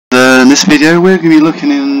this video we're going to be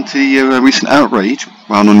looking into the recent outrage,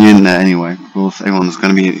 well, on the internet anyway. Of course everyone's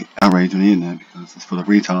going to be outraged on the internet because it's full of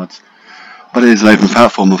retards, but it is an open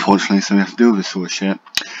platform unfortunately, so we have to deal with this sort of shit.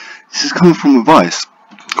 This is coming from Vice,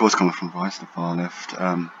 of course coming from Vice, the far left,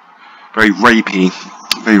 very rapey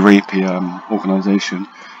organisation.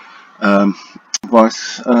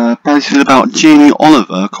 Vice, basically about Jamie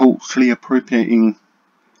Oliver culturally appropriating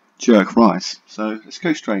jerk rice. So let's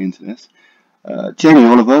go straight into this. Jamie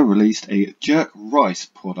Oliver released a jerk rice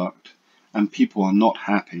product and people are not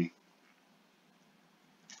happy.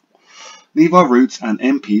 Levi Roots and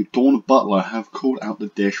MP Dawn Butler have called out the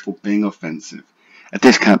dish for being offensive. A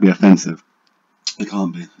dish can't be offensive. It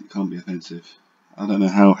can't be. It can't be offensive. I don't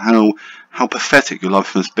know how pathetic your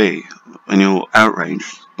life must be when you're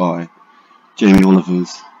outraged by Jamie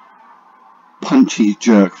Oliver's punchy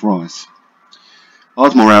jerk rice. I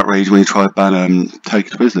was more outraged when he tried to ban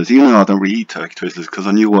turkey twizzlers. Even though I don't really eat turkey twizzlers because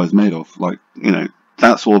I knew what it was made of. Like, you know,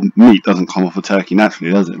 that sort of meat doesn't come off a turkey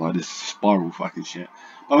naturally, does it? Like this spiral fucking shit.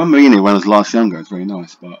 I remember eating it when I was last younger. It's very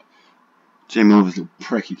nice, but Jamie Oliver's little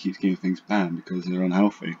prick who keeps getting things banned because they're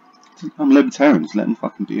unhealthy. I'm libertarian, just let them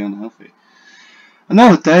fucking be unhealthy.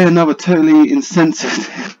 Another day, another totally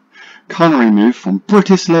insensitive culinary move from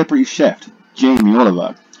British celebrity chef Jamie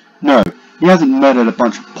Oliver. No, he hasn't murdered a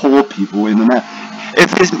bunch of poor people in the net.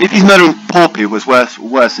 If he's murdering poor people, it's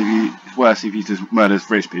worse if he just murders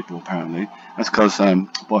rich people. Apparently, that's because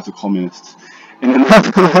both are communists. In an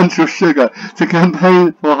effort to launch sugar to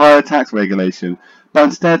campaign for higher tax regulation, but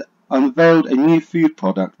instead unveiled a new food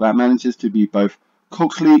product that manages to be both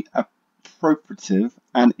culturally appropriative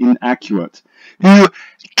and inaccurate. Who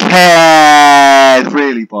cares?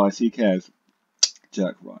 Really, boys, who cares?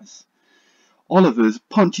 Jerk rice. Oliver's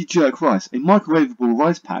Punchy Jerk Rice, a microwavable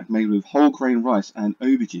rice pack made with whole grain rice and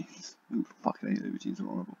aubergines. Ooh, fucking hate aubergines, are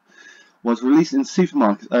horrible. Was released in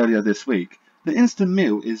supermarkets earlier this week. The instant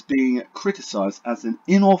meal is being criticised as an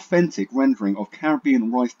inauthentic rendering of Caribbean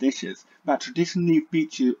rice dishes that traditionally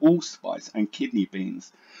feature allspice and kidney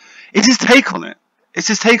beans. It's his take on it. It's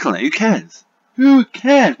his take on it. Who cares? Who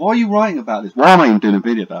cares? Why are you writing about this? Why am I even doing a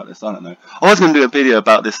video about this? I don't know. I was going to do a video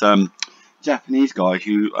about this Japanese guy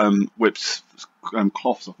who whips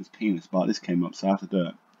cloths off his penis, but this came up, so I have to do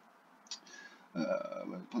it.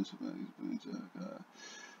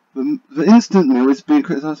 The instant meal is being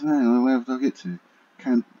criticised. Where did I get to?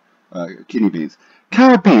 Kidney beans.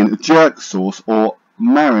 Caribbean jerk sauce or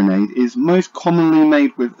marinade is most commonly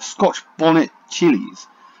made with Scotch bonnet chilies.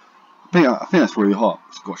 I think that's really hot.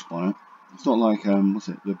 Scotch bonnet. It's not like what's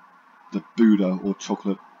it? The Buddha or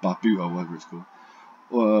chocolate barbuto, whatever it's called.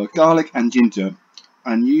 Garlic and ginger,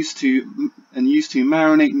 and used to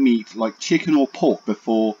marinate meat like chicken or pork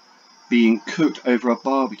before being cooked over a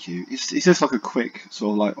barbecue. It's just like a quick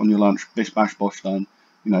sort of like on your lunch, bish bash bosh done.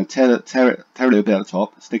 You know, tear it a little bit at the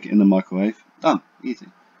top, stick it in the microwave, done, easy.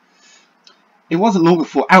 It wasn't long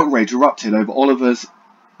before outrage erupted over Oliver's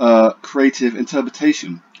creative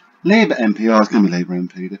interpretation. Labour MP, it's going to be Labour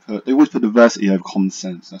MP. They always put diversity over common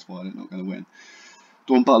sense. That's why they're not going to win.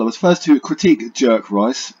 Dawn Butler was first to critique jerk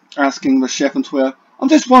rice, asking the chef on Twitter, "I'm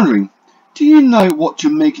just wondering, do you know what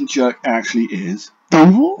Jamaican jerk actually is?"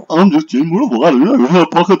 "I'm just Jim Wilbur, I don't know,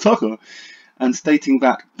 Pucker Tucker," and stating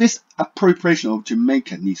that this appropriation of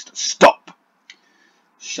Jamaica needs to stop.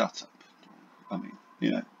 Shut up. I mean,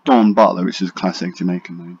 you know, Dawn Butler, which is a classic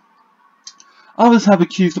Jamaican name. Others have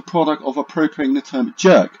accused the product of appropriating the term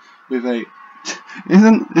jerk with a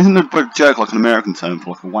isn't a jerk like an American term for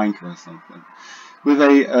like a wanker or something? With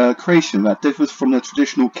a creation that differs from the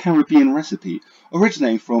traditional Caribbean recipe,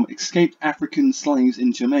 originating from escaped African slaves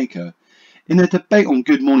in Jamaica. In a debate on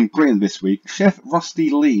Good Morning Britain this week, Chef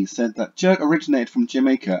Rusty Lee said that jerk originated from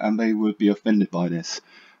Jamaica and they would be offended by this.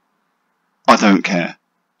 I don't care.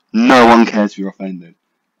 No one cares if you're offended.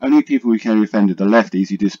 Only people who can be offended are lefties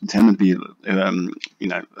who just pretend to be, you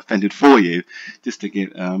know, offended for you, just to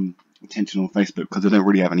get attention on Facebook because they don't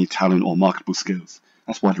really have any talent or marketable skills.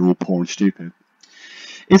 That's why they're all poor and stupid.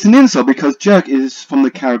 It's an insult because jerk is from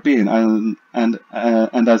the Caribbean, and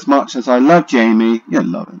as much as I love Jamie, you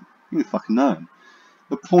don't love him. You don't fucking know him.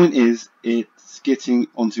 The point is, it's getting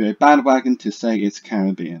onto a bandwagon to say it's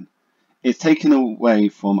Caribbean. It's taken away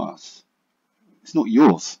from us. It's not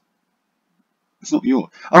yours. It's not yours.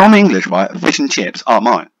 I'm English, right? Fish and chips are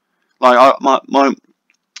mine. Like my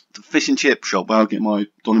fish and chip shop where I get my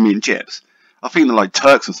Donny meat and chips. I think they're like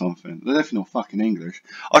Turks or something. They're definitely not fucking English.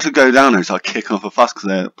 I should go down there and start kicking off a fuss because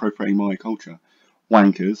they're appropriating my culture.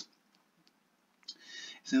 Wankers.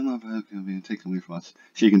 Is my burger being taken away from us?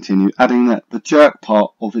 She continued, adding that the jerk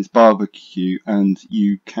part of its barbecue and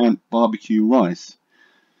you can't barbecue rice.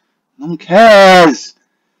 No one cares!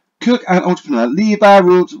 Cook and entrepreneur Levi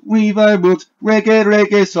Roots,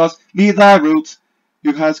 reggae sauce, Levi Roots,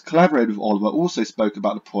 who has collaborated with Oliver, also spoke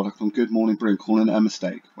about the product on Good Morning Britain, calling it a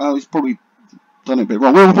mistake. Well, he's probably done it a bit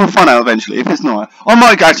wrong. We'll find out eventually. If it's not, I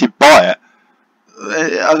might actually buy it.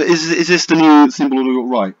 Is this the new symbol of the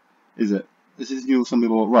alt-right? Is it? Is this new symbol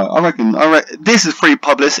of the alt-right? I reckon this is free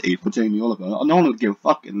publicity for Jamie Oliver. No one would give a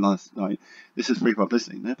fuck in last night. This is free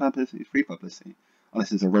publicity. No publicity, it's free publicity.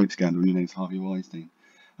 Unless it's a rape scandal and your name's Harvey Weinstein.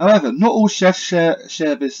 However, not all chefs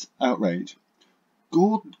share this outrage.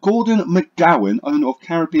 Gordon McGowan, owner of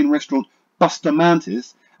Caribbean restaurant Buster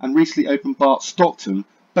Mantis and recently opened bar Stockton,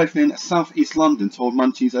 both in South East London, told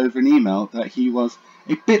Munchies over an email that he was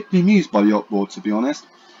a bit bemused by the uproar, to be honest.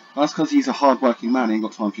 That's because he's a hard-working man and ain't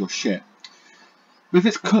got time for your shit. With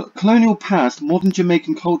its colonial past, modern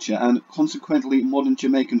Jamaican culture and consequently modern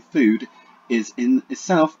Jamaican food is in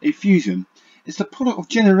itself a fusion. It's the product of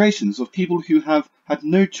generations of people who have had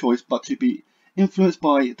no choice but to be influenced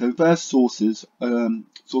by diverse sources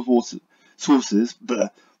the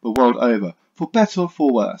world over, for better or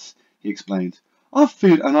for worse, he explained. Our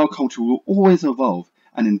food and our culture will always evolve,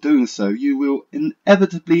 and in doing so, you will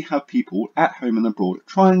inevitably have people at home and abroad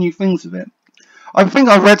trying new things with it. I think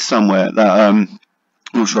I read somewhere that, I'm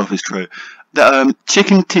not sure if it's true, that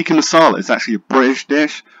chicken tikka masala is actually a British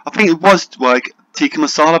dish. I think it was like tikka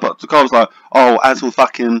masala, but the guy was like, oh, add some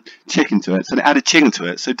fucking chicken to it. So they added chicken to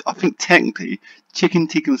it. So I think technically, chicken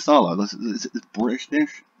tikka masala is a British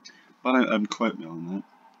dish. But don't quote me on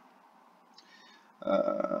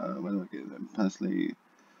that. Where do I get them? Personally,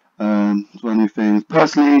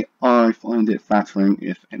 personally, I find it flattering,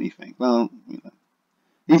 if anything. Well, you know,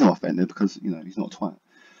 he's not offended because, you know, he's not a twat.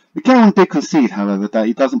 McGowan did concede, however, that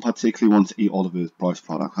he doesn't particularly want to eat Oliver's Bryce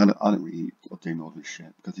product. I don't really eat Jamie Oliver's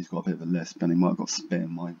shit because he's got a bit of a lisp and he might have got spit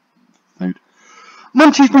in my food.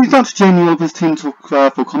 Munchies reached out to Jamie Oliver's team for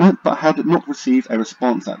comment, but had not received a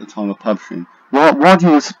response at the time of publishing. Why do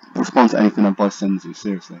you respond to anything that Bryce sends you?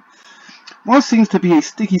 Seriously. While seems to be a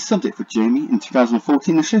sticky subject for Jamie, in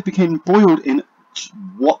 2014 the chef became embroiled in,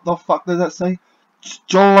 what the fuck does that say?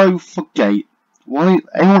 Jollo for gate. Why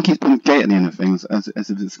everyone keeps putting gate at the end of things as if it's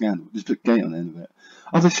a scandal? Just put gate on the end of it.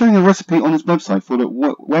 After showing a recipe on his website for the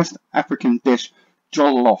West African dish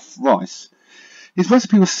jollof rice, his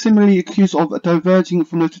recipe was similarly accused of diverging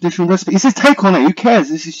from the traditional recipe. It's his take on it. Who cares?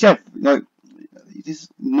 This is chef. Like,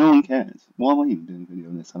 no one cares. Why am I even doing a video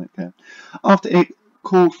on this? I don't care. After it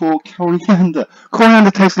called for coriander. Coriander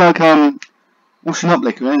tastes like washing up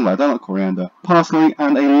liquor anyway. I don't like coriander. Parsley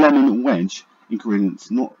and a lemon wedge. Ingredients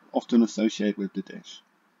not often associated with the dish.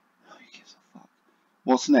 Oh, who gives a fuck?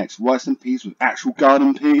 What's next? Rice and peas with actual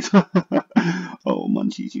garden peas? Oh,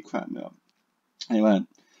 Munchies, you crack me up. Anyway,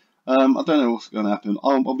 I don't know what's going to happen.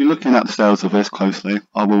 I'll be looking at the sales of this closely.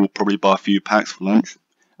 I will probably buy a few packs for lunch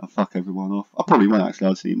and fuck everyone off. I probably won't actually.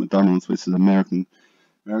 I'll just eat McDonald's, which is American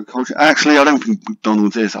culture. Actually, I don't think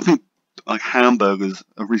McDonald's is. I think like hamburgers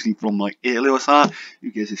are originally from like Italy or something.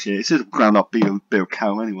 Who gives a shit? It's just a ground up bit of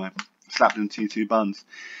cow anyway. Slapped into two buns.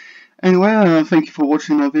 Anyway, thank you for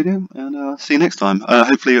watching my video, and see you next time.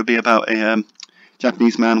 Hopefully it'll be about a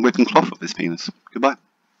Japanese man whipping cloth off his penis. Goodbye.